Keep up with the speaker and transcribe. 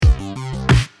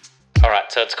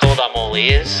Alright, so it's called I'm All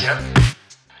Ears. Yep.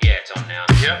 Yeah, it's on now.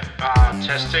 Yep.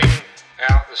 Testing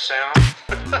out the sound.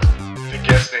 The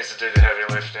guest needs to do the heavy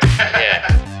lifting. Yeah.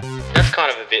 That's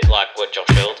kind of a bit like what Josh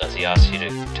Earl does. He asks you to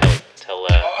tell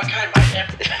Oh, okay, mate.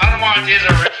 None of my ideas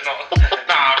are original.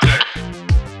 I'm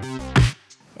joking.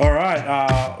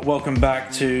 Alright, welcome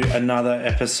back to another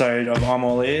episode of I'm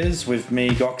All Ears with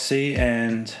me, Goxie,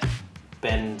 and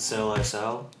Ben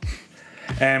Searle.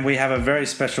 And we have a very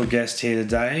special guest here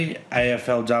today,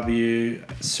 AFLW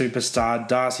superstar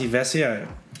Darcy Vescio.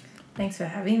 Thanks for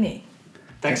having me.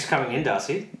 Thanks for coming in,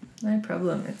 Darcy. No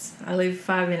problem. I live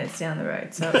 5 minutes down the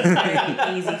road, so it's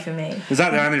very easy for me. Is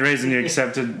that the only reason you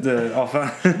accepted the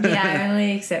offer? Yeah, I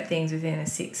only accept things within a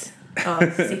 6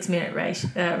 minute radius.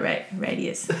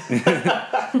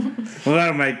 Well,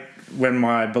 that'll make, when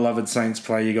my beloved Saints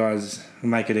play, you guys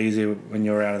make it easier when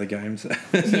you're out of the games.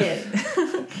 Yeah.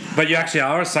 But you actually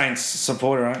are a Saints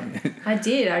supporter, aren't you? I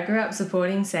did. I grew up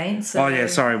supporting Saints. So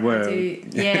were.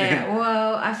 Yeah,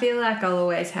 well, I feel like I'll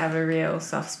always have a real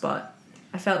soft spot.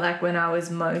 I felt like when I was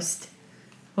most...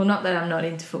 Well, not that I'm not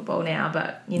into football now,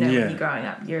 but, when you're growing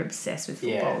up, you're obsessed with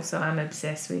football. Yeah. So I'm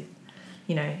obsessed with,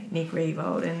 Nick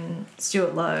Riewoldt and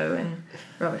Stuart Lowe and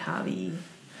Robert Harvey.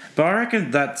 But I reckon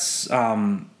that's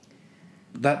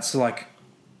like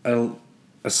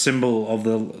a symbol of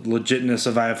the legitness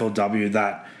of AFLW,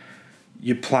 that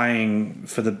you're playing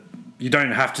for the... You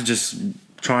don't have to just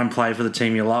try and play for the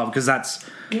team you love, because that's...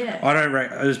 Yeah.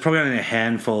 There's probably only a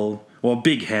handful, or a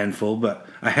big handful, but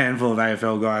a handful of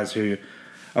AFL guys who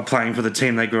are playing for the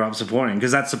team they grew up supporting,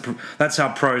 because that's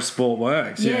how pro sport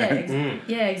works. Yeah,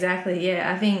 yeah, exactly.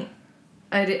 Yeah, I think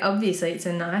obviously it's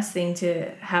a nice thing to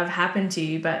have happen to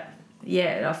you, but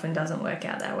yeah, it often doesn't work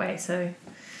out that way. So,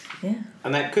 yeah.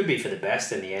 And that could be for the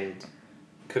best in the end,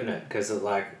 couldn't it? Because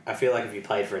I feel like if you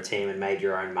played for a team and made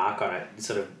your own mark on it, you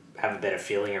sort of have a better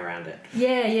feeling around it.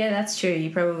 Yeah, that's true.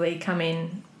 You probably come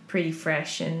in pretty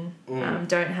fresh and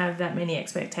don't have that many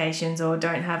expectations, or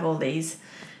don't have all these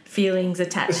feelings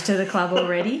attached to the club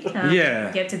already. You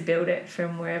get to build it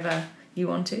from wherever you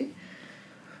want to.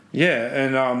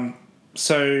 Yeah, and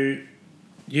so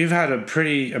you've had a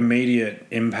pretty immediate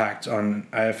impact on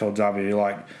AFLW.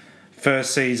 Like,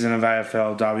 first season of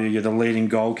AFLW, you're the leading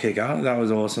goal kicker. That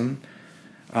was awesome.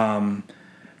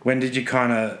 When did you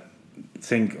kind of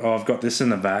think, I've got this in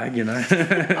the bag,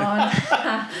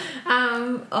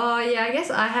 I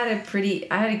guess I had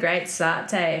a great start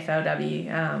to AFLW.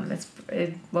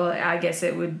 I guess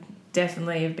it would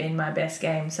definitely have been my best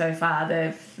game so far,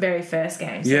 the very first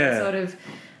game. So I sort of,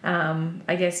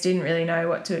 I guess, didn't really know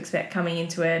what to expect coming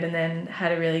into it, and then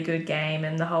had a really good game,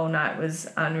 and the whole night was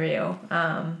unreal.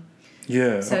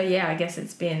 So, I guess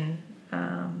it's been,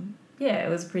 it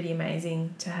was pretty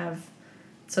amazing to have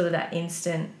sort of that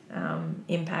instant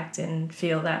impact and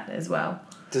feel that as well.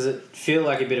 Does it feel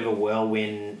like a bit of a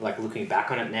whirlwind, like looking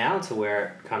back on it now, to where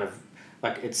it kind of,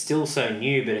 like, it's still so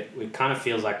new, but it kind of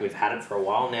feels like we've had it for a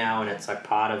while now, and it's like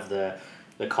part of the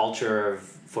culture of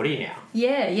footy now?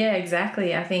 Yeah,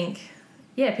 exactly. I think,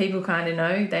 people kind of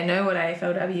know. They know what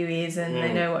AFLW is, and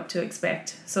they know what to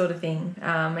expect, sort of thing.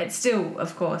 It's still,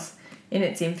 of course, in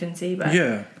its infancy, but,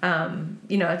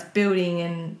 it's building,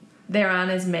 and there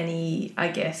aren't as many, I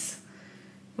guess,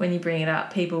 when you bring it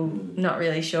up, people not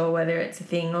really sure whether it's a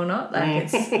thing or not. Like,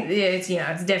 it's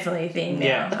definitely a thing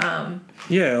now.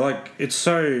 It's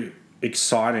so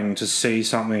exciting to see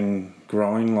something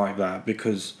growing like that,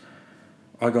 because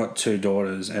I got 2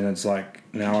 daughters, and it's like,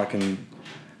 now I can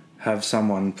have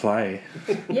someone play.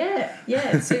 Yeah,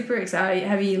 it's super exciting.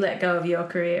 Have you let go of your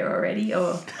career already,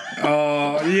 or?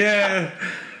 Oh, yeah.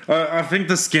 I think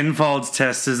the skin folds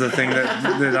test is the thing that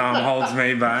holds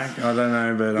me back. I don't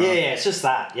know, but... it's just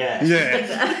that,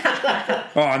 Yeah.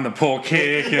 Oh, and the poor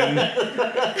kick. And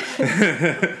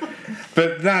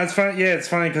but no, it's funny. Yeah, it's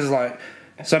funny because, like...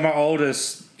 So my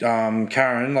oldest,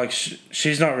 Karen, like,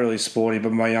 she's not really sporty,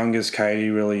 but my youngest, Katie,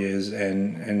 really is.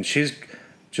 And she's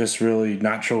just really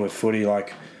natural with footy.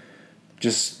 Like,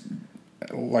 doesn't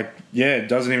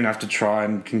even have to try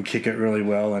and can kick it really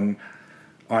well. And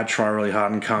I try really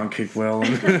hard and can't kick well.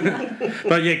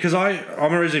 But yeah, because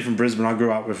I'm originally from Brisbane. I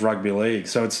grew up with rugby league,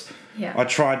 so it's. Yeah.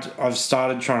 I've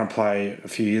started trying to play a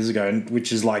few years ago,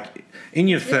 which is like in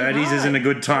your 30s isn't a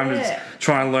good time to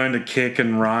try and learn to kick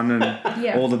and run and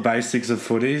all the basics of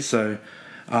footy. So,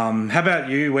 how about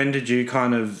you? When did you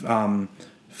kind of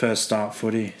first start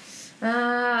footy?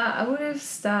 I would have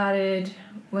started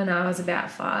when I was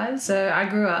about 5. So I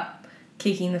grew up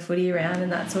kicking the footy around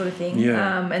and that sort of thing.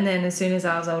 Yeah. And then as soon as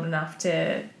I was old enough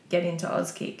to get into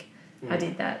Auskick, I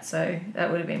did that. So that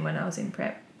would have been when I was in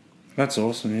prep. That's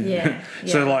awesome. Yeah.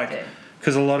 So, like,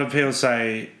 because a lot of people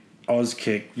say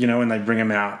Auskick, you know, when they bring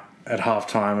them out at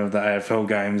halftime of the AFL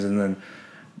games, and then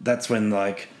that's when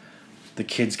like the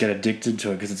kids get addicted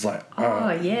to it because it's like,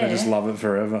 they just love it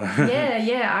forever.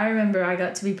 yeah. I remember I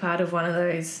got to be part of one of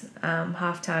those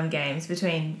halftime games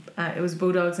between it was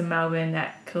Bulldogs and Melbourne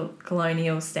at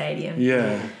Colonial Stadium.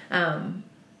 Yeah. And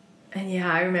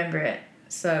yeah, I remember it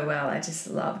so well. I just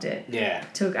loved it. Yeah.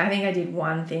 I think I did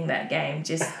one thing that game,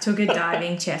 just took a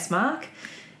diving chess mark.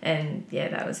 And yeah,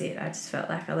 that was it. I just felt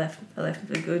like I left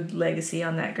a good legacy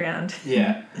on that ground.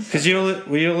 Yeah. Because you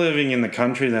were living in the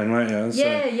country then, weren't you? So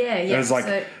yeah. It was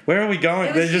like, where are we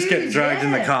going? They just get dragged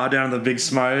in the car down to the big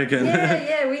smoke. And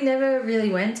Yeah. We never really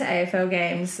went to AFL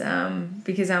games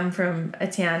because I'm from a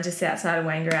town just outside of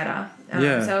Wangaratta.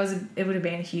 So it would have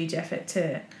been a huge effort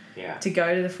to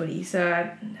go to the footy.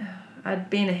 So I'd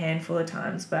been a handful of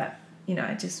times, but you know,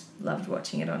 I just loved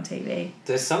watching it on TV.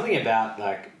 There's something about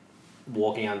like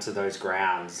walking onto those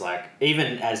grounds, like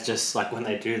even as just like when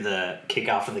they do the kick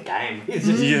after the game, it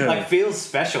just like feels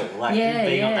special, like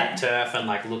being on that turf and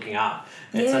like looking up.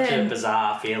 It's such a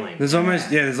bizarre feeling. There's almost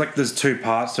there's two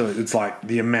parts to it. It's like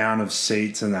the amount of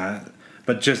seats and that,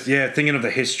 but just thinking of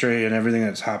the history and everything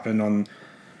that's happened on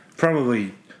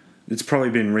it's probably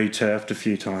been returfed a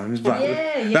few times, but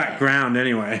that ground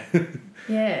anyway.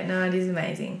 Yeah, no, it is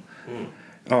amazing.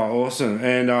 Oh, awesome.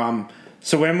 And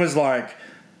so when was like,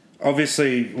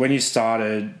 obviously when you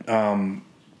started,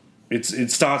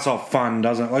 it starts off fun,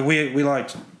 doesn't it? Like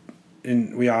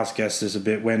we ask guests this a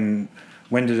bit, when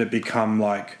did it become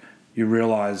like you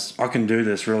realise I can do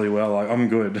this really well, like I'm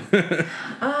good?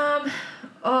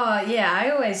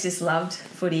 I always just loved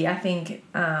footy. I think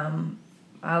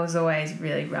I was always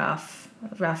really rough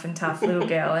and tough little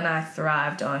girl, and I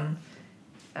thrived on,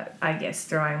 I guess,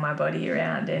 throwing my body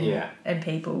around and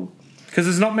people because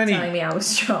there's not many telling me I was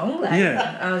strong. Like,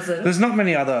 there's not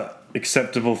many other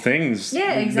acceptable things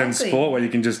than sport where you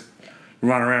can just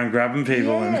run around grabbing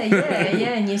people.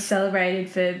 And you're celebrated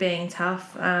for being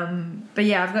tough. But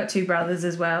yeah, I've got two brothers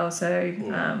as well, so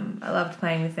I loved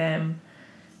playing with them.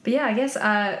 But yeah, I guess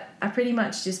I pretty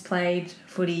much just played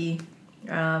footy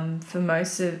for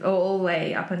most of all the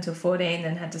way up until 14,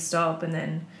 then had to stop, and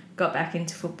then got back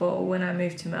into football when I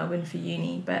moved to Melbourne for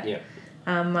uni. But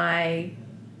when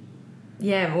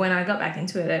I got back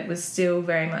into it, it was still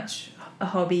very much a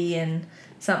hobby and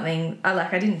something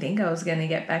I didn't think I was going to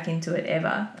get back into it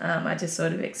ever. I just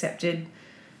sort of accepted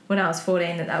when I was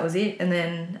 14 that was it. And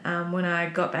then when I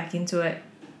got back into it,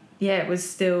 it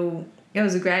was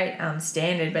a great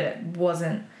standard, but it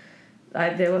wasn't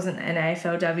like there wasn't an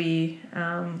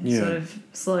AFLW sort of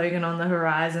slogan on the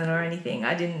horizon or anything.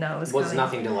 I didn't know it was coming.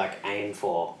 Nothing to like aim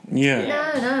for. No,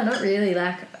 not really.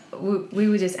 Like we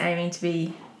were just aiming to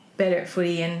be better at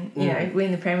footy and you know,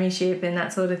 win the premiership and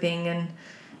that sort of thing.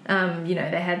 And you know,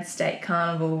 they had state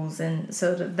carnivals and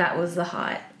sort of that was the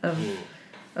height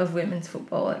of women's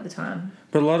football at the time.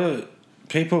 But a lot of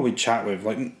people we chat with,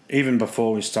 like even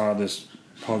before we started this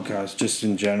podcast, just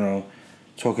in general,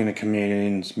 talking to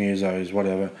comedians, musos,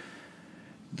 whatever,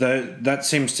 that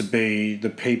seems to be the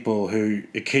people who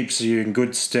it keeps you in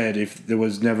good stead if there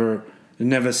was it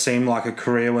never seemed like a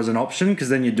career was an option, because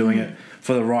then you're doing it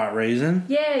for the right reason.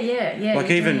 Yeah.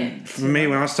 Like even for me,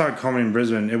 when I started comedy in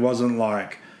Brisbane, it wasn't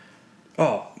like,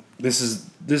 oh, this is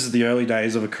the early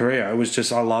days of a career. It was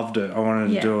just I loved it. I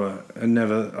wanted to do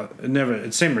it.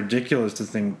 It seemed ridiculous to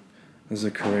think as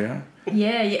a career.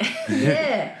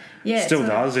 Yeah. Still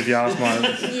does. If you ask my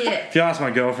if you ask my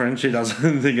girlfriend, she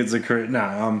doesn't think it's a career.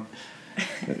 No.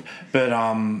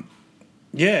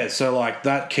 So like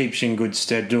that keeps you in good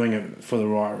stead doing it for the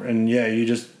right. And you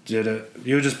just did it.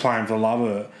 You were just playing for the love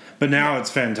of it. But now it's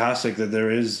fantastic that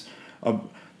there is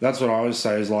that's what I always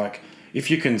say is like, if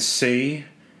you can see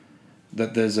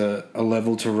that there's a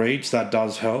level to reach, that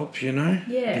does help, you know?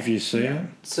 Yeah. If you see it.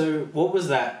 So what was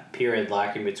that period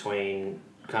like in between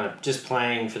kind of just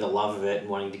playing for the love of it and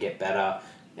wanting to get better,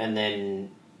 and then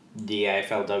the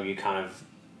AFLW kind of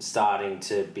starting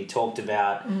to be talked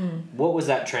about? What was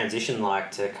that transition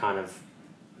like to kind of,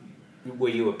 were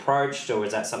you approached or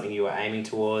was that something you were aiming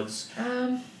towards?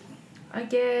 I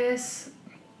guess,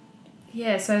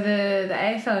 so the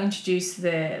AFL introduced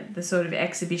the sort of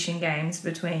exhibition games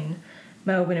between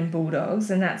Melbourne and Bulldogs,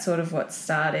 and that's sort of what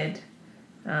started,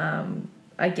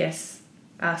 I guess,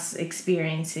 us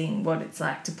experiencing what it's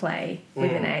like to play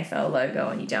with an AFL logo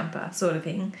on your jumper, sort of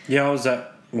thing. Yeah, I was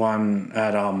at one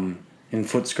at in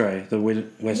Footscray, the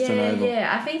Western Oval.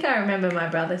 Yeah, I think I remember my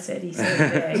brother said he's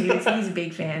a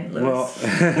big fan. Lewis,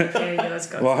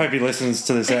 well, I hope he listens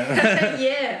to this.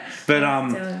 But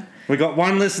We got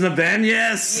one listener, Ben.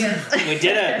 Yes. Yes. We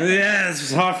did it.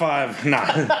 Yes. High five. No.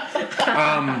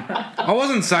 I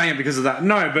wasn't saying it because of that.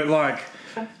 No, but like.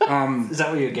 Is that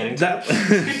what you're getting to?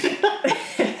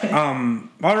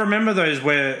 I remember those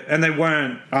and they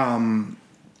weren't.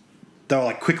 They were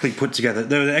like quickly put together.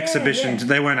 They were the exhibitions. yeah.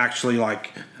 They weren't actually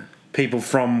like people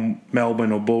from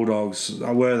Melbourne or Bulldogs,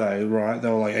 were they? Right? They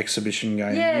were like exhibition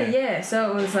games. Yeah.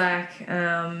 So it was like.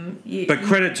 But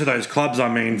credit to those clubs. I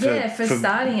mean, for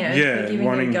starting it, for giving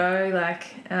it a go.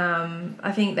 Like,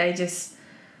 I think they just.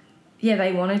 Yeah,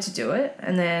 they wanted to do it,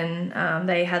 and then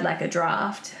they had like a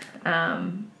draft,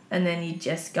 and then you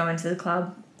just go into the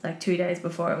club like 2 days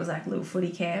before. It was like a little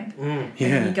footy camp, and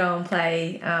then you go and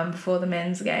play before the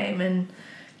men's game, and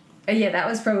that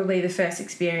was probably the first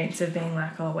experience of being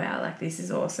like, oh wow, like this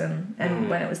is awesome. And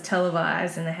when it was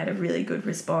televised and they had a really good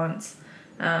response,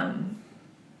 but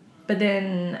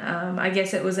then I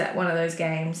guess it was at one of those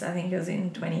games, I think it was in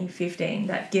 2015,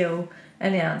 that Gill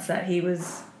announced that he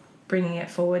was bringing it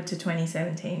forward to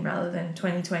 2017 rather than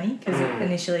 2020, because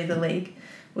initially the league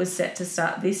was set to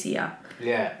start this year.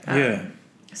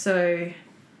 So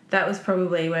that was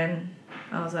probably when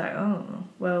I was like, oh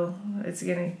well, it's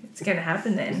gonna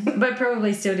happen then. But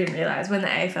probably still didn't realise when the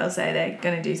AFL say they're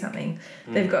gonna do something,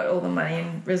 they've got all the money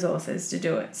and resources to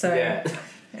do it. So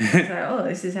it's like, oh,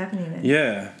 this is happening then.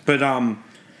 Yeah, but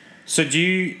so do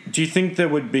you think there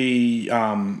would be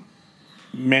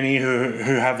many who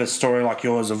have a story like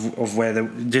yours of where they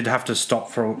did have to stop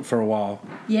for a while?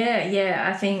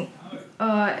 Yeah. I think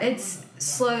it's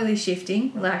slowly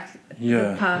shifting. Like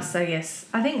the past, I guess.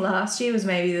 I think last year was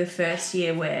maybe the first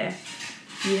year where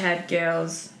you had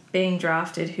girls being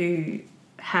drafted who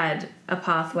had a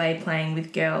pathway playing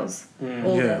with girls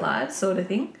all their lives, sort of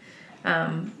thing.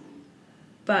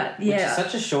 But Which is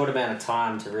such a short amount of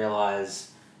time to realise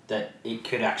that it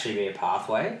could actually be a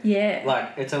pathway. Yeah.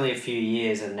 Like, it's only a few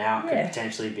years and now it could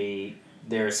potentially be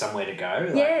there is somewhere to go.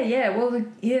 Like, Well,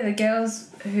 the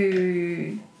girls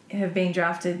who have been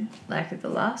drafted, like at the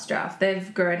last draft,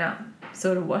 they've grown up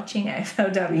sort of watching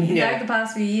AFLW. Like the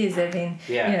past few years, they've been,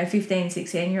 15,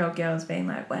 16-year-old girls being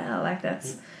like, wow, like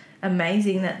that's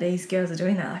amazing that these girls are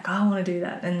doing that. Like, I want to do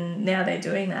that. And now they're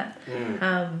doing that,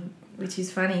 which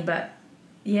is funny. But,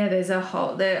 there's a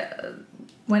whole...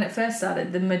 When it first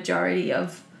started, the majority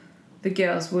of the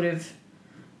girls would have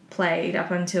played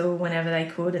up until whenever they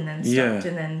could and then stopped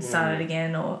and then started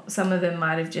again, or some of them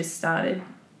might have just started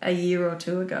a year or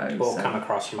two ago. Or come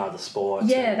across from other sports.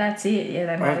 Yeah, that's it. Yeah,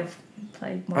 they might have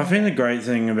played more. I think the great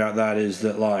thing about that is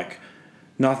that, like,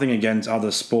 nothing against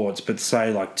other sports, but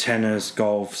say like tennis,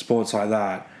 golf, sports like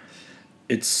that,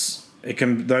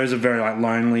 those are very like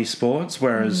lonely sports,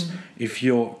 whereas if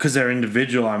because they're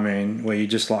individual, I mean, where you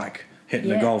just like hitting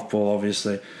the golf ball,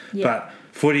 obviously. But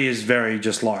footy is very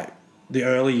just like, the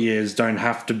early years don't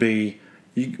have to be,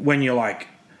 when you're like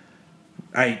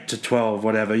 8 to 12,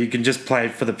 whatever, you can just play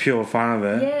for the pure fun of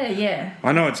it. Yeah.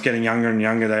 I know it's getting younger and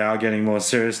younger, they are getting more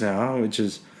serious now, which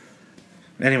is,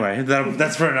 anyway,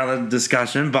 that's for another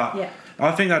discussion, but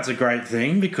I think that's a great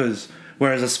thing, because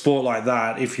whereas a sport like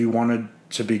that, if you wanted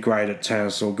to be great at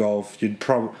tennis or golf, you'd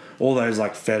probably, all those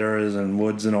like Federers and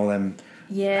Woods and all them,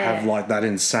 have like that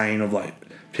insane of like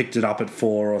picked it up at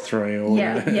 4 or 3 or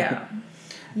whatever.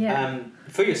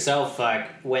 For yourself,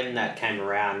 like when that came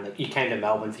around, like, you came to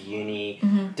Melbourne for uni,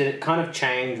 did it kind of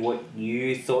change what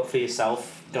you thought for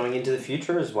yourself going into the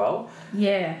future as well?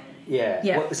 Yeah,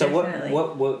 definitely.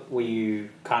 What were you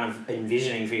kind of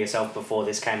envisioning for yourself before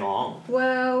this came along?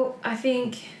 Well, I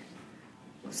think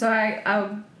so. I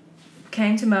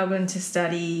came to Melbourne to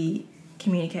study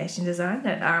communication design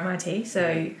at RMIT.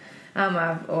 So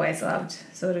I've always loved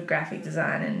sort of graphic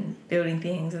design and building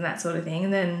things and that sort of thing.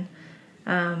 And then,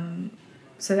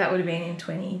 so that would have been in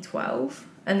 2012.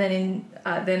 And then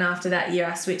then after that year,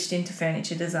 I switched into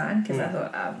furniture design because I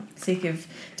thought I'm sick of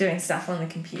doing stuff on the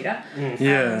computer.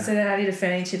 So then I did a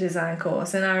furniture design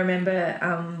course. And I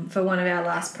remember for one of our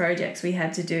last projects, we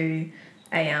had to do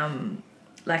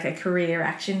a career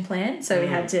action plan. So we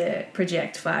had to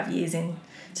project 5 years into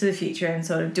the future and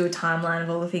sort of do a timeline of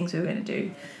all the things we were going to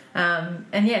do.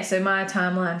 So my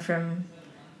timeline from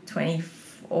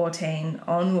 2014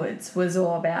 onwards was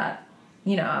all about,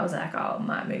 I was like, I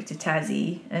might move to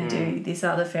Tassie and do this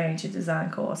other furniture design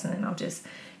course, and then I'll just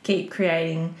keep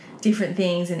creating different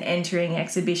things and entering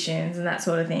exhibitions and that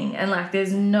sort of thing. And like,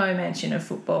 there's no mention of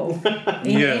football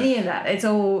in any of that. It's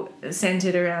all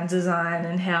centered around design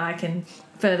and how I can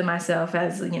further myself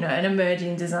as, an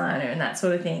emerging designer and that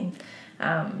sort of thing.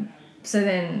 So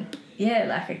then,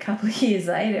 like a couple of years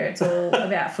later, it's all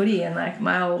about footy, and like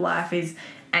my whole life is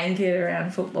anchored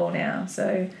around football now.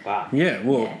 So wow. Yeah,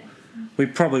 well, we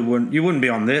probably wouldn't. You wouldn't be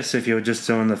on this if you were just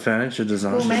doing the furniture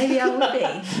design. Well, maybe I would be.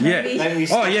 Yeah. Maybe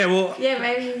Oh yeah. Well. Yeah,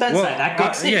 maybe. Don't Well, say that,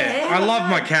 guys. yeah, I love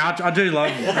my couch. I do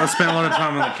love. I spend a lot of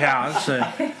time on the couch. So.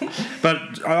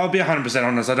 But I'll be 100%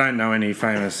 honest. I don't know any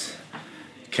famous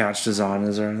couch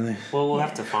designers or anything. Well, we'll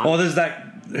have to find. Oh, there's that.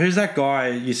 Who's that guy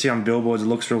you see on billboards that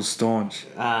looks real staunch?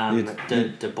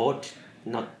 De Bort,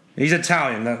 not. He's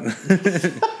Italian.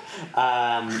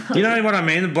 You know what I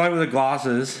mean? The bloke with the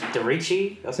glasses.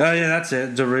 DeRicci? Or Oh something? yeah, that's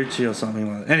it. DeRucci or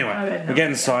something like that. I Anyway, don't know. we're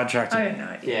getting sidetracked. I don't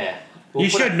know. Yeah. You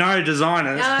should know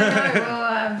designers. No,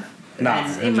 well, Nah,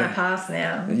 it's in my past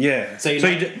now. Yeah. So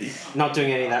you're not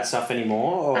doing any of that stuff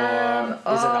anymore, or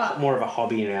is it more of a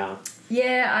hobby now?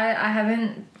 Yeah, I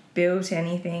haven't built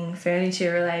anything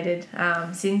furniture related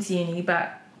since uni,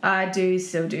 but I do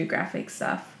still do graphic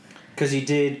stuff. Because you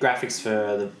did graphics for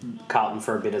the Carlton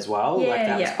for a bit as well. Yeah, like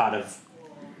that was yeah. part of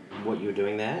what you were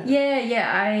doing there.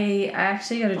 Yeah. I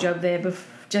actually got a job there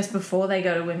just before they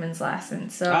got a women's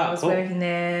license. So I was cool. working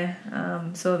there,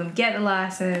 saw them get the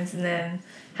license, and then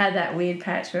had that weird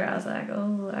patch where I was like,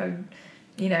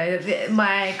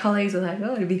 my colleagues were like,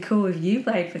 oh, it'd be cool if you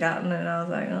played for Carlton, and I was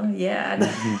like, oh yeah.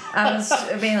 I was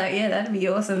being like, yeah, that'd be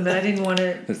awesome, but I didn't want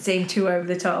to seem too over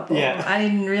the top. Or Yeah. I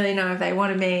didn't really know if they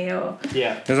wanted me or.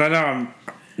 Yeah. Because I know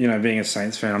I'm, being a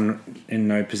Saints fan, I'm in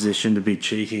no position to be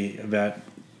cheeky about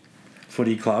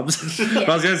footy clubs. Yeah.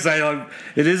 I was going to say, like,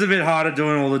 it is a bit harder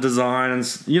doing all the design and,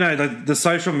 the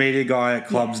social media guy at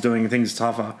clubs doing things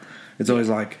tougher. It's always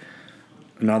like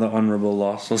another honourable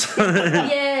loss or something.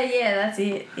 Yeah, that's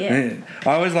it. Yeah.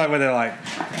 I always like when they're like,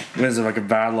 when's it like a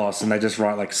bad loss and they just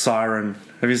write like siren.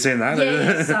 Have you seen that?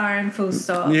 Yeah, siren, full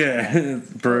stop. Yeah, it's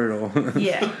brutal.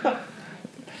 Yeah.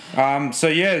 I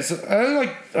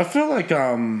feel like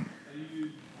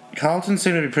Carlton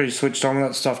seem to be pretty switched on with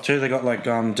that stuff too. They got like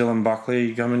Dylan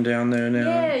Buckley coming down there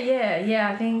now. Yeah.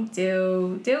 I think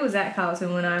Dill was at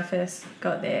Carlton when I first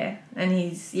got there, and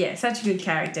he's such a good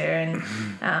character, and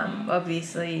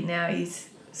obviously now he's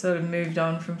sort of moved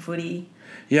on from footy.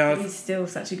 Yeah, He's still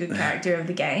such a good character of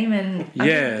the game, and I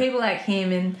think people like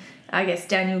him and I guess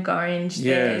Daniel Gorringe,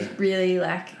 they're really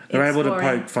like they're able to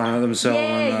exploring. poke fun at themselves.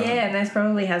 And there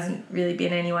probably hasn't really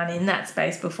been anyone in that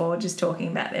space before just talking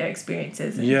about their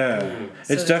experiences. And It's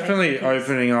sort of definitely taking piss.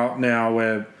 opening up now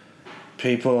where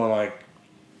people are like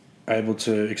able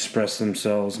to express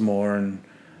themselves more than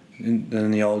in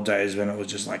the old days when it was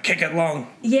just like kick it long.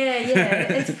 Yeah,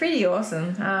 it's pretty awesome.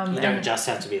 You don't just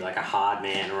have to be like a hard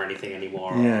man or anything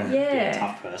anymore, Yeah. or be a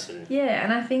tough person. Yeah,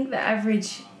 and I think the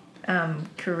average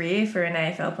career for an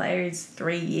AFL player is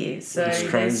 3 years. So It's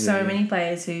crazy. there's so many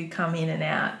players who come in and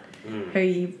out who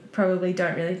you probably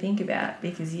don't really think about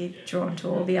because you're drawn to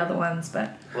all the other ones.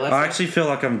 But I actually feel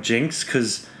like I'm jinxed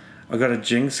because I got a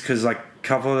jinx because like a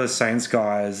couple of the Saints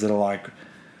guys that are like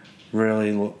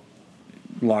really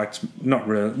liked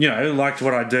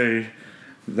what I do,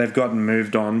 they've gotten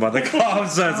moved on by the club,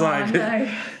 so it's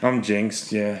no. I'm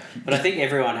jinxed. But I think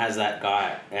everyone has that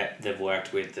guy they've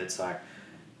worked with that's like,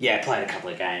 played a couple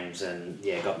of games and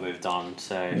got moved on.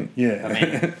 So I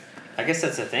mean, I guess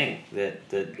that's the thing that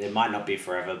it might not be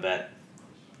forever, but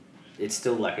it's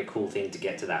still like a cool thing to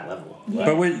get to that level. Yeah.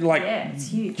 But we like it's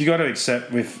huge. you got to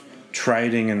accept with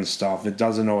trading and stuff, it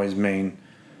doesn't always mean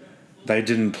they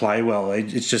didn't play well.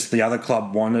 It's just the other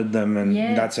club wanted them, and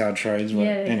that's how trades work.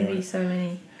 Yeah, there anyway. can be so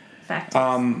many factors.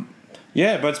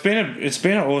 But it's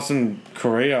been an awesome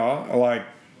career. Like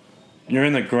you're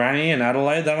in the granny in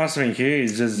Adelaide. That must have been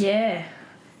huge.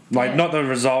 Not the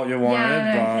result you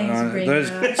wanted, but those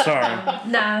sorry,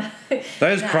 Nah.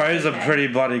 those No, crows okay. are pretty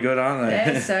bloody good, aren't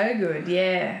they? They're so good,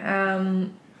 yeah.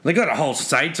 They got a whole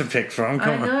state to pick from. I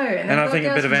Come on. know, And I think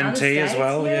a bit of other NT as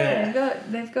well.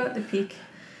 they've got the pick.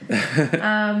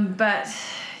 But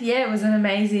it was an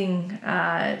amazing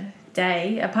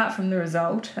day. Apart from the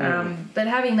result, but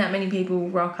having that many people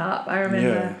rock up, I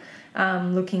remember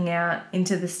looking out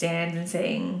into the stands and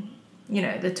seeing,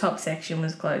 the top section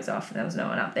was closed off and there was no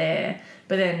one up there.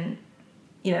 But then,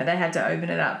 they had to open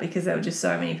it up because there were just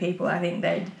so many people. I think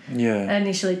they'd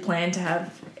initially planned to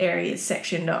have areas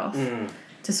sectioned off.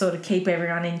 To sort of keep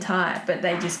everyone in tight, but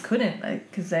they just couldn't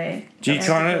because they. Do you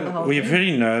were you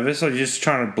pretty nervous, or you just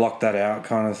trying to block that out,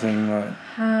 kind of thing?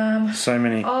 Like, so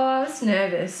many. Oh, I was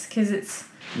nervous because it's.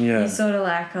 You're sort of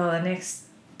like, the next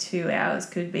 2 hours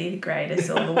could be the greatest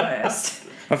or the worst.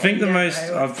 I think the you don't most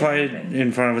know what's I've played gonna happen.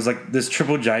 in front of was like this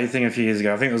Triple J thing a few years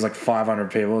ago. I think it was like 500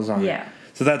 people or something. Yeah.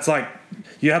 So that's like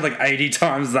you had like 80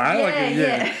 times that.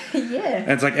 Yeah.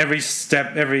 And it's like every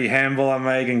step, every handball I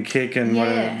make and kick and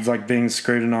whatever, it's like being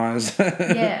scrutinised.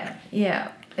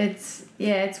 Yeah. It's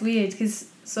weird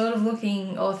because sort of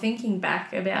looking or thinking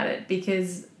back about it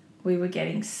because we were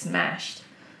getting smashed,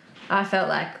 I felt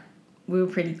like we were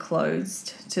pretty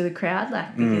closed to the crowd,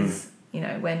 like, because, you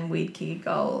know, when we'd kick a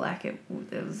goal, like, it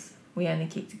was, we only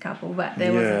kicked a couple, but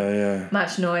there wasn't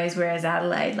much noise, whereas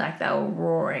Adelaide, like, they were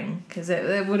roaring, because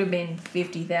it would have been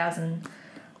 50,000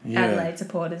 Adelaide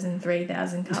supporters and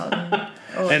 3,000 Carlton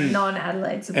or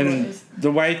non-Adelaide supporters. And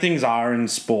the way things are in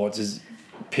sports is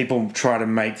people try to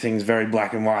make things very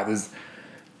black and white.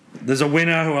 There's a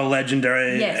winner who are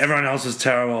legendary, everyone else is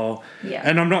terrible. Yeah.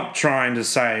 And I'm not trying to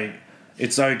say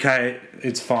it's okay,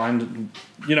 it's fine,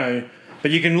 you know,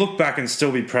 but you can look back and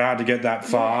still be proud to get that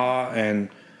far. And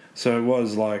so it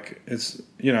was like, it's,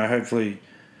 you know, hopefully,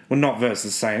 well, not versus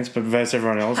the Saints, but versus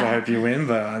everyone else. I hope you win.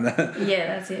 But yeah,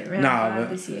 that's it. Round 5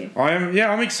 this year.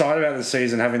 I'm excited about the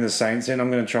season, having the Saints in.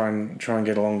 I'm going to try and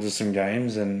get along to some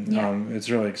games, and it's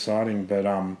really exciting. But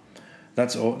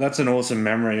that's an awesome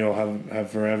memory you'll have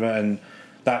forever. And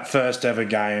that first ever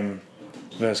game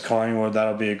versus Collingwood,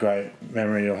 that'll be a great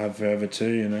memory you'll have forever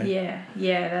too, you know?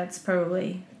 Yeah, that's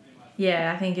probably...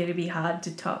 Yeah, I think it'd be hard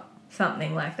to top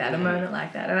something like that, a moment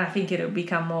like that. And I think it'll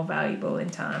become more valuable in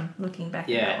time, looking back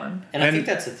at that one. And I think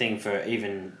that's the thing for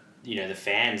even, you know, the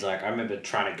fans. Like, I remember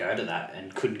trying to go to that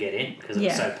and couldn't get in because it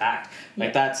was so packed.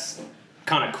 Like, that's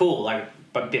kind of cool. Like,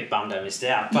 but a bit bummed I missed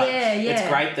out. But it's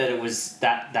great that it was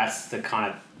that's the kind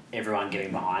of everyone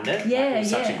getting behind it. Yeah, like, it was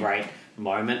such a great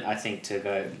moment, I think, to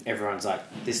go, everyone's like,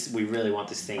 this, we really want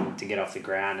this thing to get off the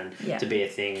ground and to be a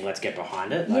thing, let's get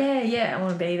behind it. Like, I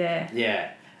want to be there.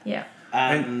 Yeah.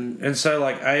 And so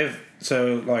like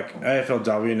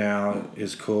AFLW now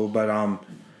is cool, but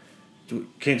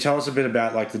can you tell us a bit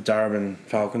about like the Darebin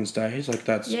Falcons days? Like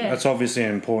that's obviously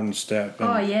an important step.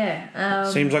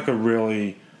 Seems like a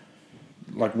really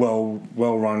like well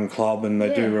run club, and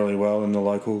they do really well in the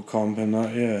local comp and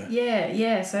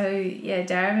that. So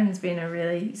Darebin's been a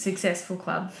really successful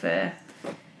club for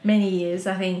many years.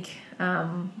 I think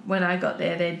when I got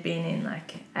there, they'd been in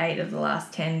like 8 of the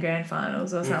last 10 grand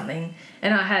finals or something,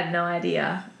 and I had no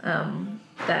idea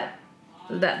that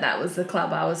was the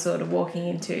club I was sort of walking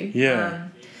into.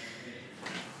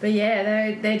 But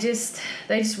they just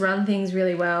run things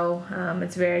really well.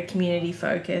 It's very community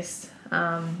focused,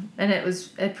 and it was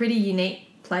a pretty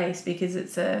unique place because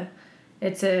it's a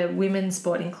women's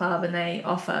sporting club, and they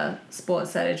offer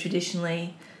sports that are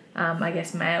traditionally I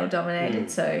guess male dominated,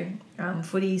 so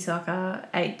footy, soccer,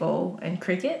 8-ball and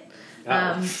cricket.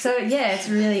 So it's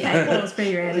really 8-ball is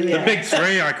pretty random. The big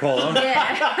 3 I call them.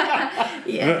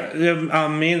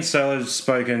 Me and Sel have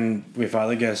spoken with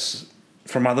other guests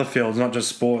from other fields, not just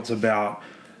sports, about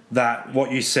that,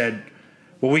 what you said.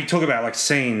 Well, we talk about like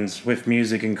scenes with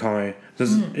music and comedy.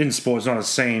 There's in sports not a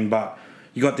scene, but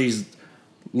you got these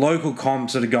local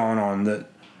comps that are going on that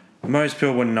most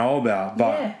people wouldn't know about,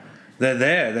 but they're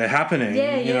there, they're happening,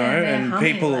 you know, and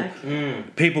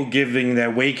people giving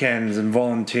their weekends and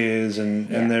volunteers,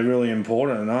 and they're really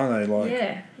important, aren't they? Like,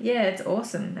 it's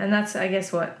awesome, and that's, I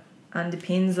guess, what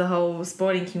underpins the whole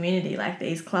sporting community, like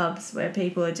these clubs where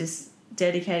people are just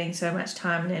dedicating so much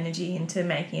time and energy into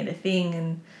making it a thing,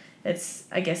 and it's,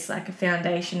 I guess, like a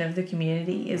foundation of the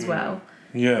community as well.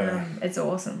 It's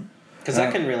awesome. Because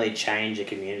that can really change a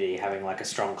community, having like a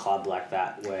strong club like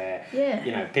that, where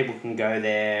you know, people can go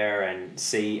there and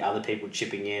see other people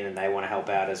chipping in and they want to help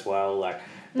out as well. Like,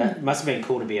 that must have been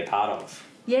cool to be a part of.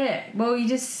 Yeah, well, you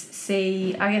just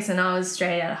see, I guess, when I was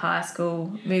straight out of high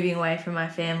school, moving away from my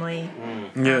family,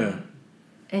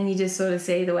 and you just sort of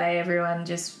see the way everyone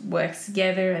just works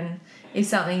together, and if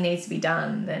something needs to be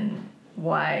done, then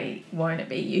why won't it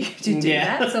be you to do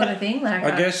that sort of thing? Like,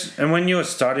 I guess, and when you were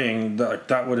studying,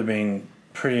 that would have been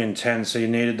pretty intense, so you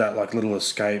needed that like little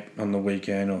escape on the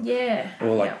weekend,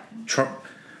 or like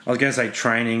I was going to say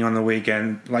training on the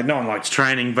weekend. Like, no one likes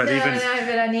training, but but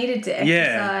I needed to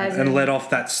exercise and let off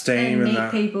that steam and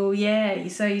meet people.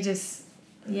 So you just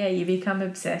you become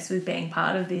obsessed with being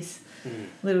part of this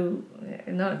little,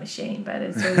 not a machine, but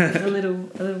it's a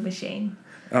little machine.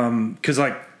 Because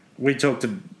like we talked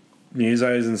to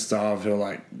musos and stuff who are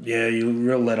like, you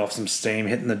really let off some steam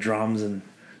hitting the drums, and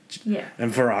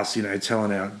and for us, you know,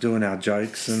 doing our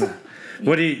jokes, and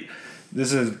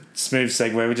this is a smooth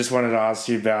segue. We just wanted to ask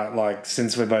you about, like,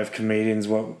 since we're both comedians,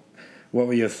 what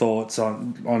were your thoughts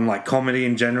on like comedy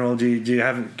in general? Do you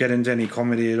get into any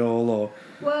comedy at all, or?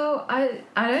 Well, I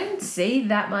don't see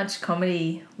that much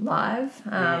comedy live.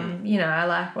 You know, I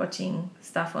like watching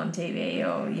stuff on TV,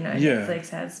 or, you know,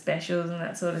 Netflix has specials and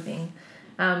that sort of thing.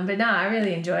 But no, I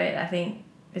really enjoy it. I think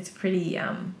it's pretty,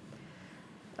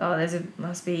 it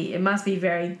must be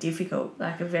very difficult,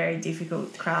 like a very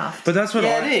difficult craft. But that's what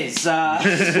Yeah, it is.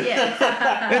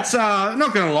 Yeah. It's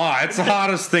not gonna lie, it's the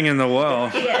hardest thing in the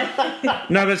world. Yeah.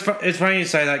 No, but it's funny you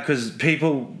say that because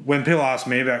when people ask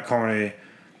me about comedy,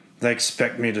 they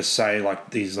expect me to say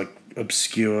like these like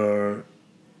obscure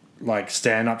like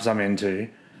stand-ups I'm into,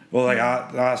 or they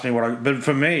ask me but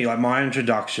for me, like my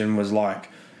introduction was like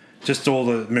just all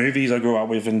the movies I grew up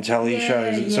with and telly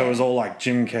shows. So it was all like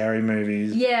Jim Carrey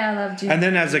movies. Yeah, I love Jim. And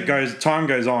then as time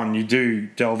goes on, you do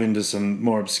delve into some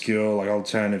more obscure, like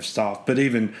alternative stuff. But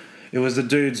even it was the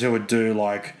dudes who would do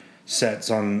like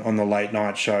sets on the late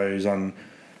night shows. On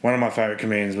one of my favourite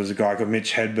comedians was a guy called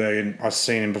Mitch Hedberg, and I've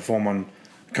seen him perform on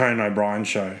Conan O'Brien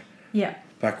show. Yeah.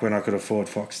 Back when I could afford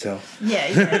Foxtel.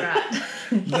 Yeah,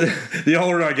 right. The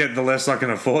older I get, the less I can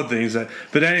afford things.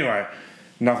 But anyway,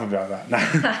 enough about that. No.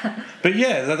 But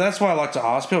yeah, that's why I like to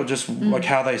ask people just like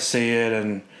how they see it,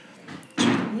 and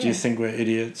do you think we're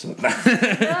idiots? No,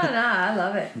 I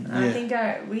love it. I think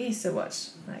we used to watch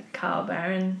like Carl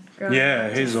Barron growing up.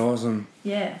 Yeah, he's awesome.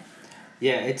 Yeah.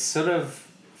 Yeah, it's sort of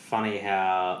funny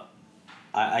how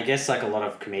I guess like a lot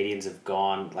of comedians have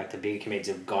gone, like the bigger comedians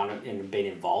have gone and been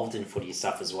involved in footy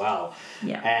stuff as well.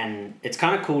 Yeah. And it's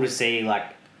kind of cool to see like,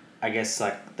 I guess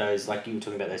like those, like you were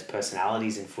talking about, those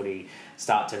personalities in footy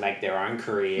start to make their own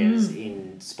careers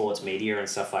in sports media and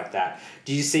stuff like that.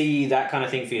 Do you see that kind of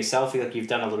thing for yourself? Like you've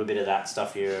done a little bit of that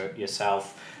stuff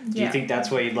yourself. Do you think that's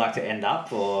where you'd like to end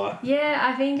up, or? Yeah,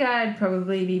 I think I'd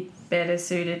probably be better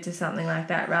suited to something like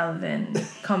that rather than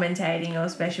commentating or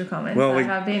special comments. Well,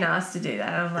 I've been asked to do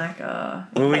that. I'm like,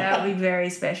 that would be very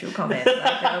special comments.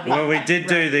 Like, that would be we did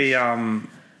do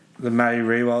the Matty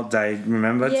Rewalt Day,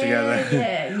 remember, together?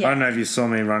 Yeah. I don't know if you saw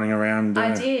me running around.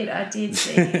 I did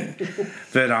see it.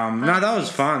 But no, that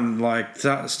was fun, like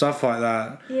stuff like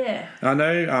that. Yeah. I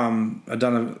know I've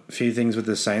done a few things with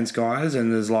the Saints guys,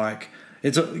 and there's like,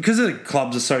 it's because the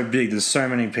clubs are so big, there's so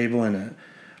many people in it.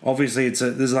 Obviously,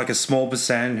 there's like a small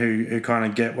percent who kind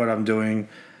of get what I'm doing.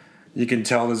 You can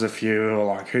tell there's a few who are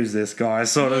like, who's this guy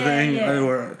sort of thing. Yeah.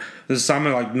 Or there's some who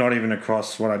are like not even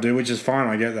across what I do, which is fine.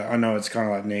 I get that. I know it's kind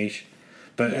of like niche.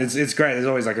 But it's great. There's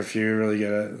always like a few who really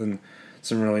get it, and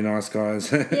some really nice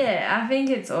guys. Yeah, I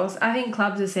think it's awesome. I think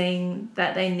clubs are seeing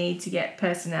that they need to get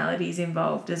personalities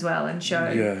involved as well and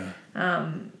show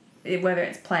whether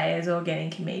it's players or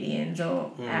getting comedians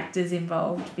or actors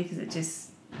involved, because it just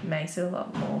makes it a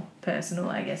lot more personal,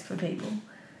 I guess, for people.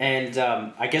 And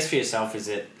I guess for yourself, is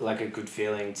it like a good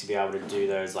feeling to be able to do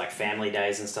those like family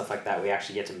days and stuff like that? We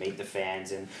actually get to meet the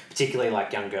fans, and particularly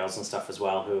like young girls and stuff as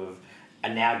well, who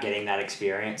are now getting that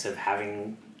experience of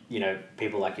having, you know,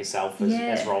 people like yourself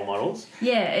as role models.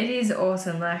 Yeah, it is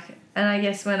awesome. Like, and I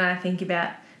guess when I think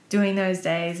about doing those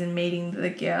days and meeting the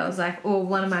girls, like,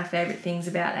 one of my favourite things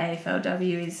about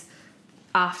AFLW is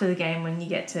after the game when you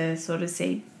get to sort of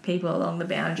see people along the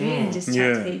boundary and just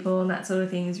chat to people, and that sort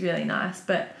of thing is really nice.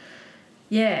 But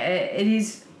yeah,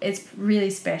 it's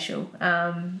really special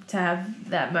to have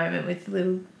that moment with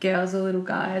little girls or little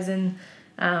guys, and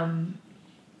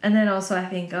then also I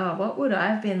think, what would I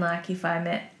have been like if I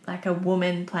met like a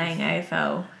woman playing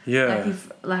AFL? Yeah.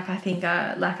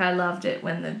 I loved it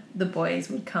when the boys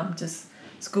would come to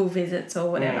school visits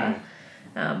or whatever.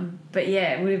 But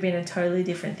yeah, it would have been a totally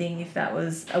different thing if that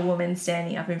was a woman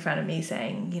standing up in front of me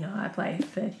saying, you know, I play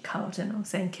for Carlton or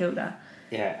St Kilda.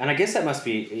 Yeah, and I guess that must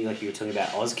be, like you were talking about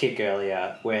Auskick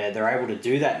earlier, where they're able to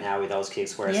do that now with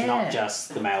Auskicks, where it's not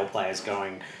just the male players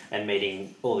going and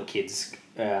meeting all the kids.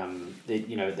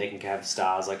 You know, they can have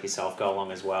stars like yourself go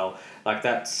along as well. Like,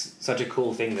 that's such a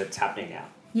cool thing that's happening now.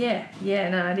 Yeah,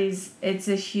 no, it is. It's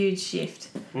a huge shift,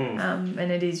 and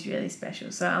it is really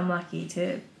special. So I'm lucky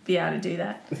to be able to do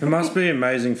that. It must be an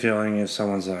amazing feeling if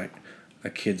someone's like, a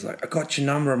kid's like, I got your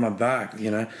number on my back, you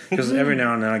know? Because every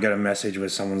now and then I get a message where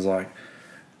someone's like,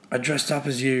 I dressed up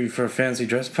as you for a fancy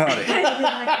dress party.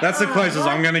 That's the closest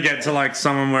I'm going to get to like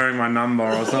someone wearing my number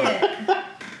or something.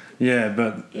 Yeah,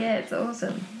 but... Yeah, it's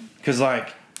awesome. Because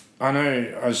like, I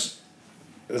know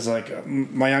it's like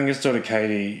my youngest daughter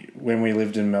Katie, when we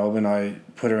lived in Melbourne, I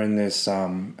put her in this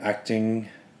acting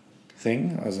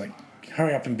thing. I was like,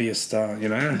 hurry up and be a star, you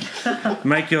know?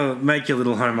 make your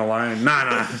little home alone.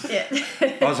 Nah. Yeah.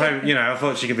 I was hoping, you know, I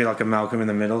thought she could be like a Malcolm in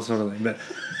the Middle sort of thing, but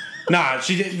no, I'm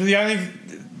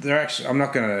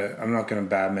not gonna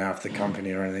badmouth the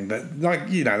company or anything, but like,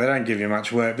 you know, they don't give you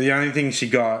much work. But the only thing she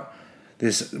got,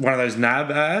 one of those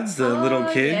NAB ads, the little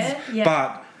kids,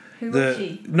 but who was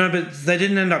she? No, but they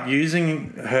didn't end up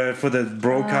using her for the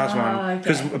broadcast one,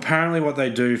 because apparently what they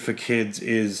do for kids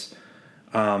is,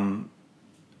 I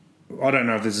don't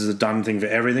know if this is a done thing for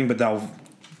everything, but they'll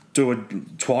do it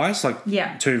twice, like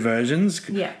Yeah. 2 versions,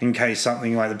 Yeah. in case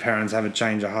something like the parents have a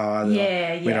change of heart. They're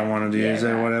Yeah, like, we don't yeah. want to use it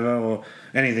or right. whatever, or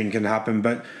anything can happen.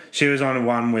 But she was on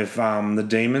one with the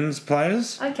Demons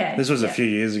players. Okay, This was a yeah. few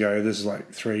years ago. This is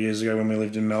like 3 years ago when we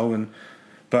lived in Melbourne.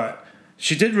 But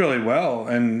she did really well,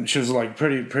 and she was like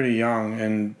pretty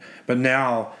young. But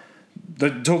now they're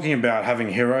talking about having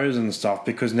heroes and stuff,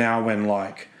 because now when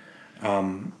like,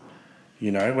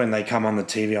 you know, when they come on the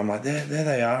TV, I'm like, there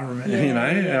they are, Yeah, you know,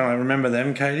 yeah. and I remember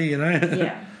them, Katie, you know.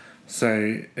 Yeah.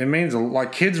 So it means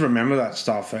like kids remember that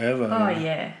stuff forever. Oh you know?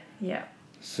 yeah. Yeah.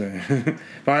 So,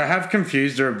 but I have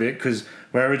confused her a bit because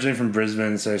we're originally from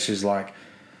Brisbane, so she's like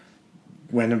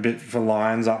went a bit for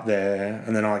Lions up there,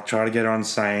 and then I like try to get her on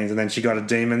Saints, and then she got a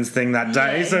Demons thing that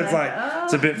day, Yeah, so you're it's like, like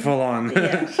it's a bit full on.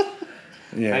 Yeah.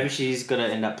 Yeah, Maybe she's gonna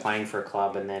end up playing for a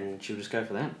club, and then she'll just go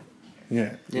for them.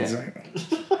 yeah, Yeah.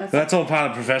 exactly. That's all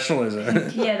part of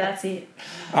professionalism. Yeah, that's it.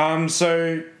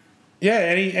 So, yeah,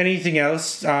 anything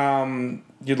else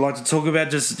you'd like to talk about?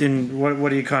 Just in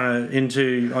what are you kind of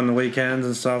into on the weekends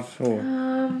and stuff? Or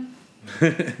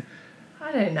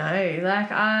I don't know.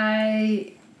 Like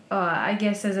I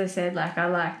guess as I said, like I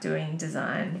like doing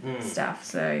design stuff.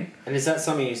 So And is that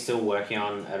something you're still working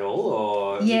on at all,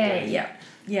 or you're yeah, doing-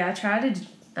 yeah. I try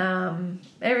to.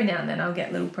 Every now and then I'll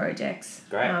get little projects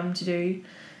Great. to do.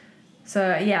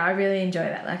 So yeah, I really enjoy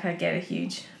that. Like I get a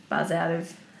huge buzz out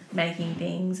of making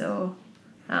things, or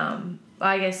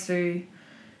I guess through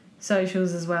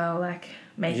socials as well, like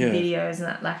making Yeah. videos and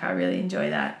that. Like I really enjoy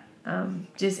that.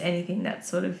 Just anything that's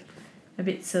sort of a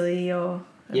bit silly or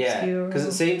Yeah, obscure. because or-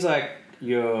 it seems like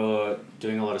you're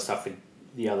doing a lot of stuff with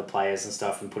the other players and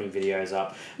stuff and putting videos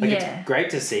up. Like Yeah. it's great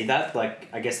to see that. Like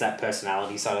I guess that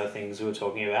personality side of things we were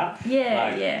talking about. Yeah,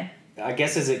 Like, yeah. I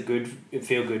guess it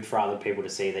feel good for other people to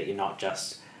see that you're not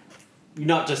just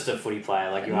a footy player.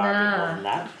 Like you are a bit more than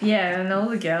that. Yeah, and all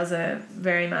the girls are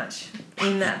very much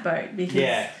in that boat because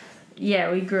Yeah.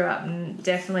 we grew up and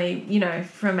definitely, you know,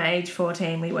 from age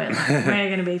 14 we weren't like, we're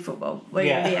going to be football. We're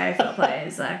going to be AFL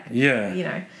players. Like, Yeah. you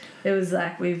know, it was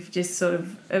like we've just sort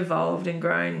of evolved and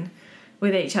grown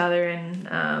with each other, and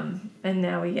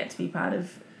now we get to be part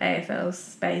of AFL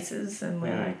spaces, and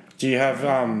we're like, do you have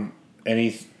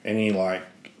any like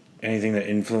anything that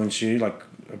influenced you, like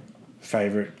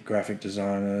favorite graphic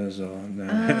designers or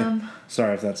no?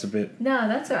 Sorry if that's a bit. no,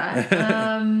 that's all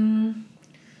right.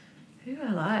 Who do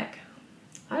I like?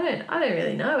 I don't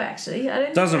really know actually. I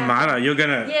don't. Doesn't think matter. You're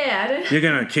gonna Yeah, I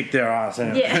don't. kick their ass.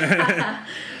 Anyway. Yeah.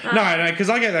 No, because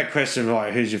I get that question of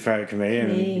like, who's your favourite comedian?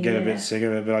 And you get a Yeah. bit sick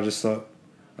of it, but I just thought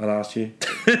I'd ask you.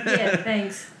 Yeah,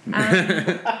 thanks.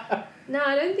 No,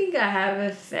 I don't think I have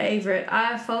a favourite.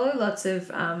 I follow lots of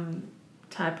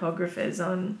typographers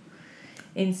on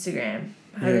Instagram.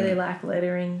 I Yeah. really like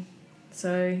lettering.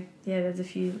 So, yeah, there's a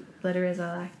few letterers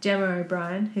I like. Gemma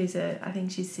O'Brien, I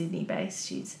think she's Sydney based.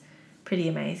 She's pretty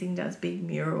amazing, does big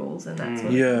murals and that sort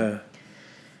of Yeah.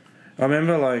 I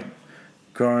remember like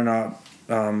growing up,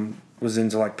 was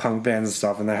into like punk bands and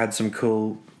stuff, and they had some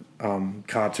cool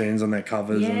cartoons on their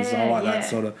covers and stuff like that Yeah.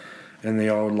 sort of, and the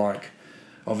old like,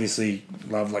 obviously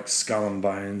love like Skull and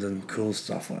Bones and cool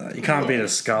stuff like that. You can't beat a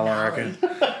skull, I reckon.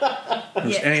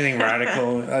 Yeah. Anything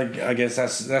radical, I guess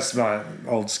that's my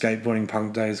old skateboarding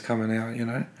punk days coming out, you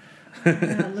know.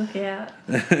 Oh, look out.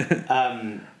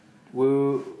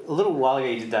 A little while ago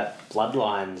you did that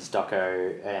Bloodlines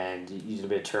doco, and you did a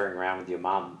bit of touring around with your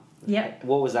mum. Yep.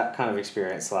 What was that kind of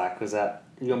experience like? Was that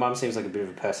your mum seems like a bit of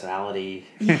a personality?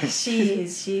 Yeah, she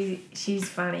is. She's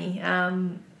funny.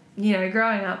 You know,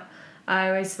 growing up, I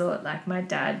always thought like my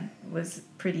dad was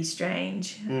pretty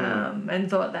strange, and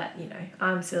thought that, you know,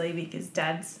 I'm silly because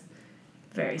dad's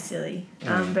very silly.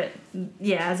 But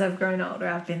yeah, as I've grown older,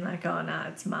 I've been like, oh no,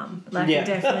 it's mum. Like Yeah. I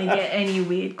definitely get any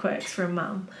weird quirks from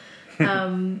mum.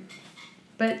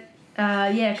 But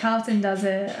yeah, Carlton does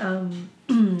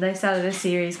they started a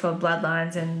series called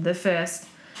Bloodlines, and the first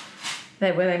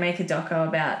where they make a doco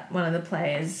about one of the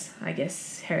players', I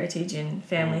guess, heritage and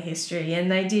family history.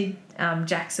 And they did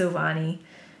Jack Silvani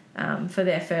for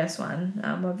their first one,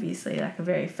 obviously like a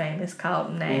very famous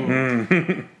Carlton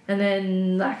name. And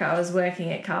then like I was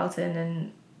working at Carlton,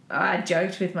 and I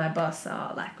joked with my boss,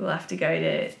 like we'll have to go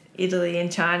to Italy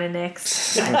and China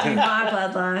next, like, do my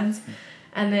Bloodlines.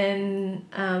 And then,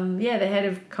 the head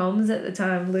of comms at the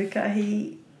time, Luca,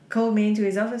 he called me into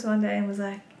his office one day and was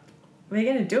like, we're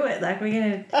going to do it. Like, we're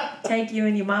going to take you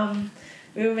and your mum.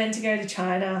 We were meant to go to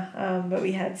China, but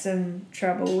we had some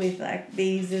trouble with, like,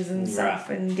 visas and stuff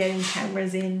and getting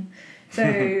cameras in.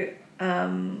 So,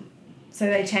 so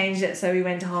they changed it. So we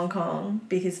went to Hong Kong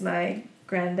because my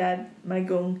granddad, my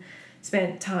gung,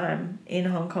 spent time in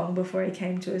Hong Kong before he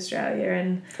came to Australia,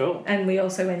 and Cool. and we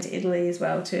also went to Italy as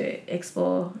well to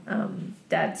explore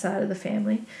Dad's side of the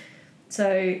family.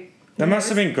 So That must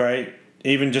have been great,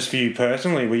 even just for you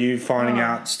personally. Were you finding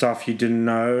out stuff you didn't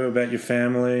know about your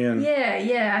family? And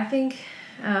Yeah, I think,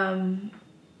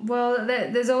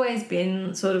 there's always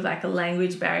been sort of like a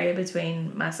language barrier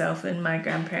between myself and my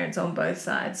grandparents on both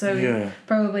sides. So we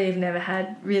probably have never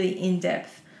had really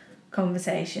in-depth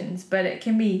conversations, but it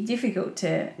can be difficult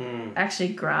to actually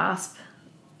grasp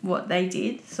what they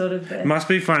did, sort of. It must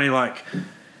be funny, like,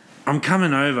 I'm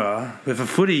coming over with a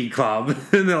footy club,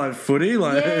 and they're like, footy?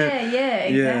 Like,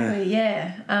 Exactly,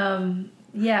 yeah.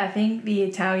 I think the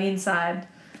Italian side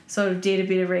sort of did a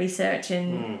bit of research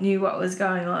and knew what was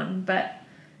going on, but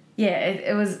yeah,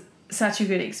 it was such a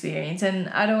good experience, and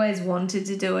I'd always wanted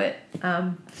to do it,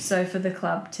 so for the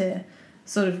club to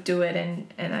sort of do it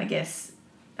and I guess...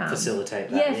 facilitate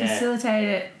that. Facilitate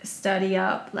it, study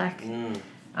up, like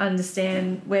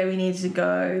understand where we needed to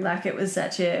go. Like it was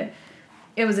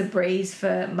a breeze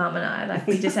for Mum and I. Like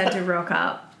we just had to rock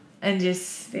up and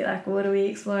just be like, what are we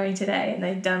exploring today? And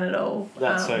they'd done it all.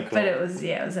 That's so cool. But it was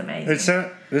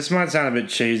amazing. This might sound a bit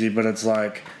cheesy, but it's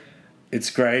like, it's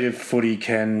great if footy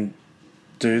can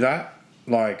do that.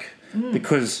 Like,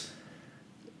 because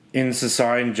in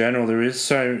society in general, it's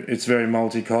very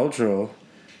multicultural.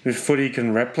 If footy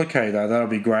can replicate that, that'll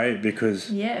be great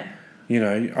because, you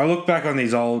know, I look back on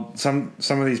these old, some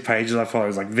of these pages I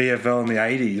follow, like VFL in the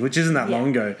 80s, which isn't that long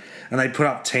ago, and they put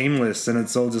up team lists and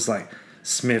it's all just like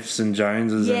Smiths and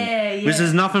Joneses. Which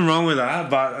there's nothing wrong with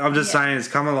that, but I'm just saying it's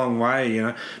come a long way, you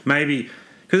know. Maybe,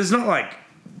 because it's not like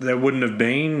there wouldn't have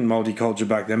been multicultural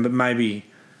back then, but maybe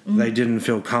they didn't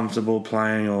feel comfortable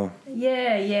playing or...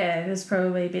 Yeah, there's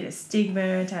probably a bit of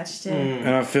stigma attached to it.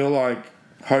 And I feel like,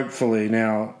 hopefully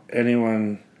now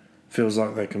anyone feels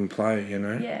like they can play, you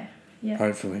know? Yeah.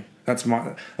 Hopefully. That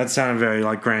sounded very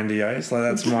like grandiose.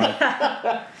 Like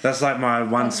that's like my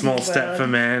one small step for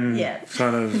man. Yeah.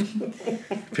 Kind of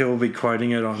people will be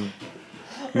quoting it on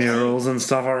murals and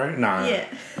stuff, I reckon. No. Yeah.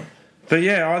 But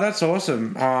yeah, that's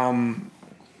awesome.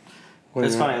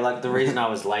 It's funny, like the reason I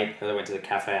was late, I went to the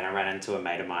cafe and I ran into a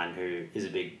mate of mine who is a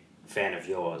big fan of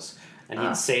yours, and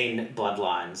he'd seen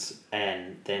Bloodlines,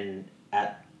 and then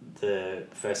at the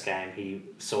first game he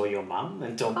saw your mum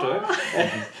and talked to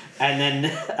her, and then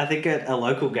I think at a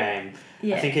local game,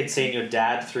 I think he'd seen your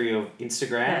dad through your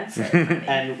Instagram. That's so funny.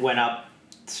 And went up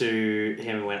to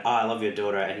him and went, I love your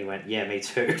daughter, and he went, yeah, me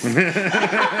too.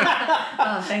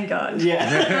 Oh, thank God.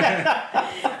 Yeah.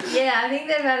 Yeah, I think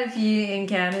they've had a few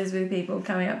encounters with people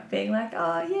coming up being like,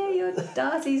 oh, yeah, you're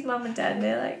Darcy's mum and dad. And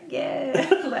they're like, yeah.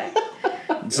 Like,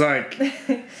 it's like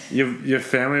your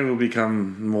family will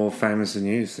become more famous than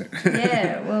you. So.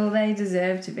 Yeah, well, they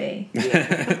deserve to be.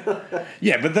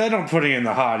 Yeah, but they're not putting in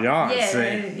the hard yards.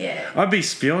 Yeah. I'd be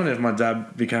spewing if my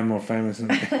dad became more famous than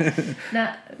me.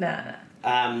 Nah.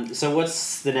 So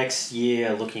what's the next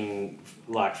year looking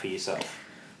like for yourself?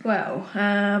 Well,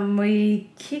 we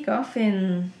kick off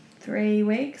in 3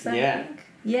 weeks, I think.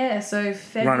 Yeah, so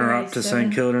February. Runner up to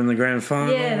St Kilda in the grand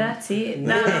final. Yeah, that's it.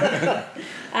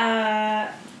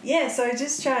 So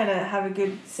just trying to have a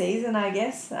good season, I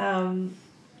guess.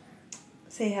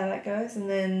 See how that goes, and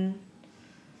then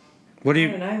I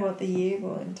don't know what the year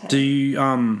will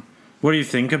entail. What do you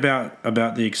think about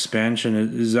the expansion?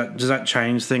 Does that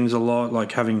change things a lot?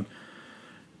 Like having,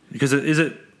 because is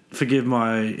it? Forgive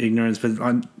my ignorance, but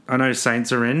I know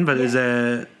Saints are in, but is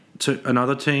there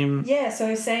another team? Yeah,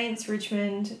 so Saints,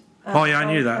 Richmond. I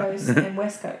knew that. Coast and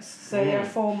West Coast. So there are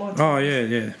 4 more teams. Oh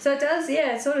yeah. So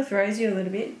it sort of throws you a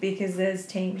little bit because there's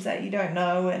teams that you don't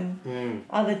know, and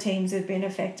other teams have been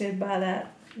affected by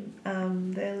that.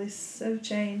 Their lists have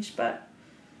changed, but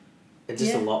it's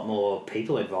just a lot more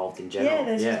people involved in general. Yeah,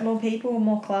 there's just more people,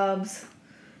 more clubs.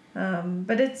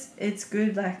 But it's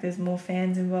good. Like there's more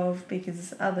fans involved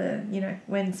because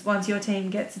once your team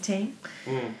gets a team,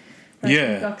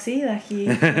 like Goxie, you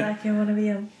want to be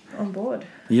on board.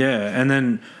 Yeah, and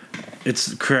then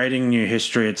it's creating new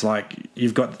history. It's like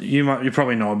you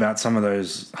probably know about some of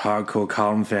those hardcore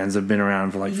Carlton fans that have been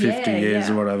around for like 50 years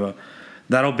or whatever.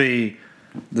 They'll be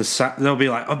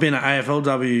like, I've been an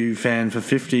AFLW fan for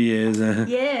 50 years.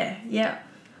 Yeah.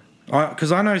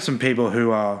 Because I know some people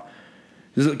who are.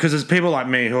 Because there's people like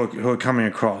me who are coming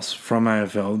across from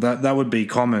AFL. That would be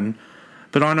common.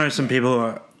 But I know some people who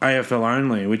are AFL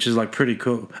only, which is like pretty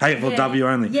cool. AFLW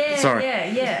only. Yeah, sorry.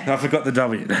 Yeah. I forgot the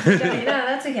W. No,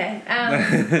 that's okay.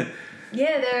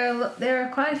 There are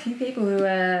quite a few people who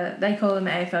they call them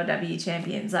AFLW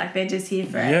champions. Like they're just here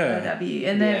for AFLW,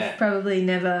 and they've probably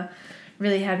never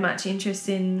really had much interest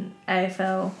in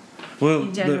AFL. Well,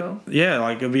 in general.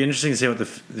 like it'll be interesting to see what the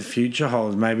future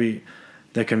holds. Maybe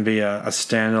there can be a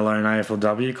standalone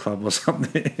AFLW club or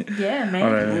something. Yeah, maybe. I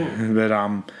don't know.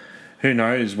 But who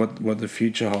knows what the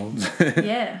future holds.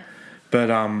 Yeah. But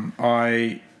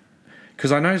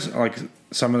because I know like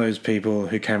some of those people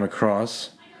who came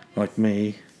across, like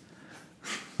me,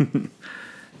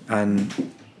 and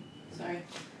Sorry.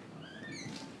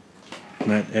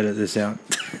 no, edit this out.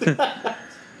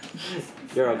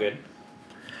 You're all good.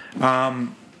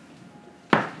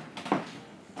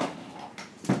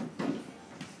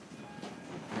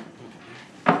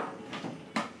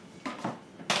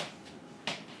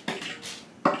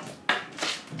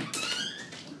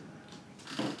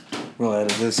 We'll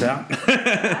edit this out.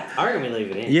 I reckon we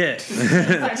leave it in. Yeah.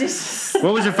 I just.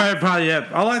 What was your favourite part of the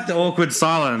app? I like the awkward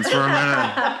silence for a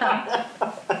minute.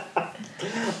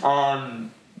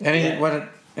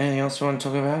 Anything else you want to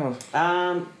talk about?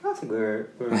 I think we're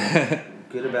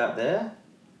good about there.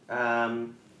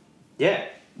 Yeah.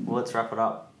 Well, let's wrap it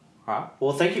up. All right.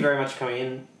 Well, thank you very much for coming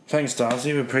in. Thanks,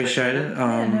 Darcy. We appreciate it.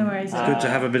 Yeah, no worries. Good to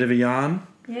have a bit of a yarn.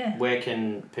 Yeah. Where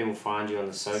can people find you on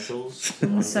the socials?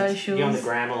 On the socials. You on the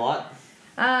gram a lot?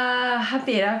 I've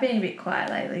been a bit quiet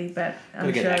lately, but I'm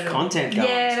Gotta get sure that content going.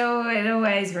 Yeah, it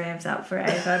always ramps up for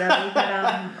AFLW. But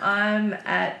I'm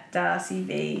at Darcy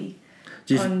V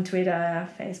on Twitter,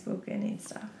 Facebook, and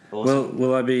Insta. Awesome.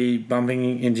 Will I be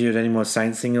bumping into you at any more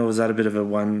Saints thing, or was that a bit of a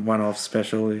one-off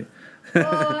special?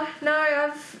 Oh, no,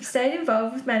 I've stayed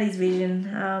involved with Maddie's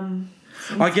Vision.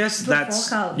 I guess before that's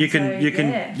Carlton, you can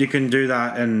so, you can do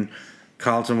that, and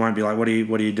Carlton won't be like, what are you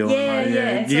doing? Yeah,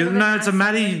 Like, yeah. It's a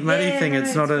Maddie thing.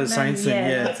 It's not a Saints thing.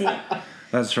 Yeah, That's it.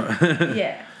 that's right.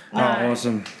 Yeah. Oh,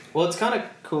 awesome. Well, it's kind of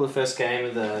cool. The first game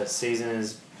of the season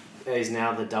is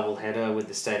now the double header with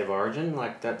the State of Origin.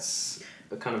 Like that's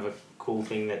a kind of a cool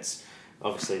thing. That's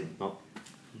obviously not.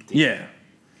 Yeah.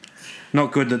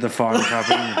 Not good that the finals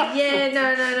happened. Yeah,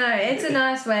 no. It's a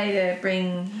nice way to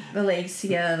bring the leagues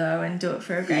together, though, and do it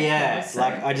for a great cause. So.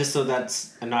 Like I just thought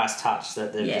that's a nice touch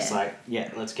that they're Yeah. just like,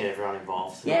 let's get everyone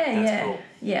involved. Yeah, Like, that's yeah. cool.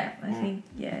 Yeah, I think,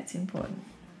 it's important.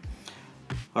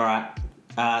 All right.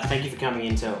 Thank you for coming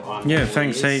into On Yeah, All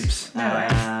thanks Ears. heaps. No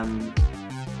worries.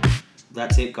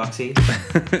 That's it, Goxie.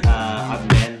 I'm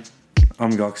Ben.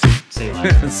 I'm Goxie. See you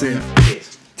later. See ya.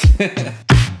 Cheers.